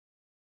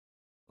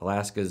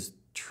Alaska's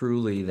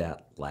truly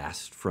that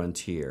last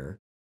frontier.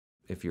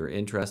 If you're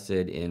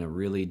interested in a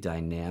really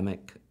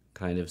dynamic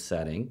kind of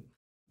setting,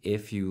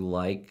 if you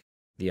like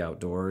the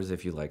outdoors,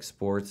 if you like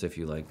sports, if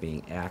you like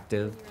being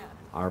active,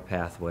 our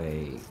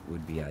pathway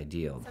would be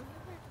ideal.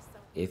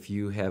 If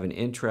you have an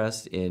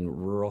interest in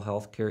rural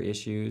healthcare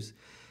issues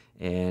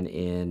and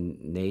in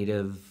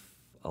Native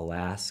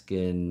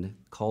Alaskan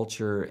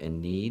culture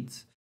and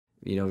needs,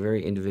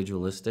 very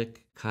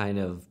individualistic kind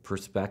of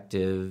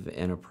perspective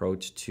and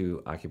approach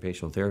to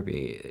occupational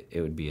therapy,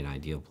 it would be an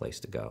ideal place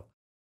to go.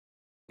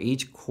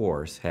 Each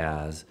course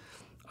has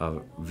a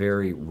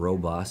very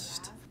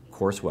robust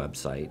course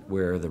website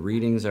where the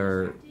readings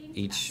are,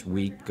 each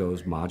week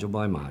goes module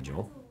by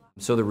module.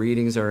 So the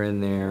readings are in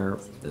there,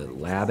 the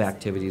lab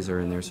activities are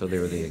in there, so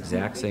they're the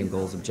exact same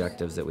goals,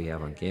 objectives that we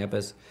have on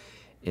campus.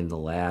 In the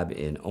lab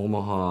in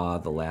Omaha,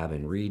 the lab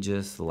in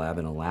Regis, the lab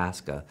in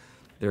Alaska,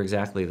 they're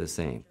exactly the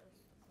same.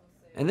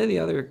 And then the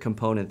other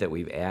component that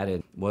we've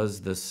added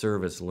was the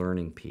service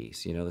learning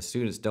piece. The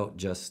students don't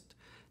just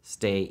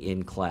stay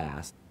in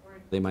class.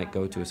 They might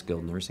go to a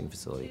skilled nursing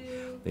facility.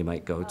 They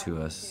might go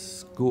to a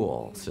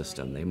school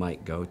system. They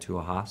might go to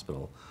a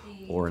hospital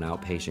or an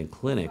outpatient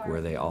clinic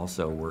where they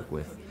also work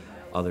with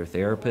other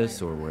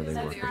therapists or where they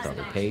work with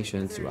other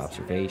patients through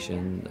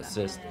observation,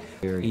 assist.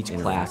 Each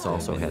class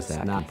also has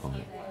that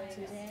component.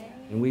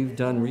 And we've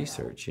done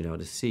research,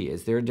 to see,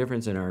 is there a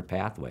difference in our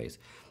pathways?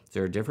 Is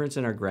there a difference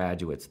in our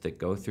graduates that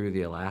go through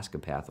the Alaska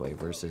pathway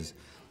versus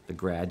the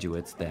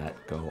graduates that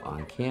go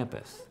on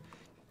campus?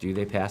 Do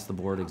they pass the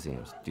board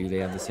exams? Do they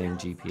have the same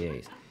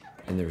GPAs?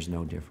 And there's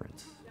no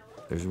difference.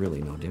 There's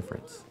really no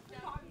difference.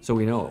 So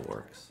we know it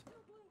works.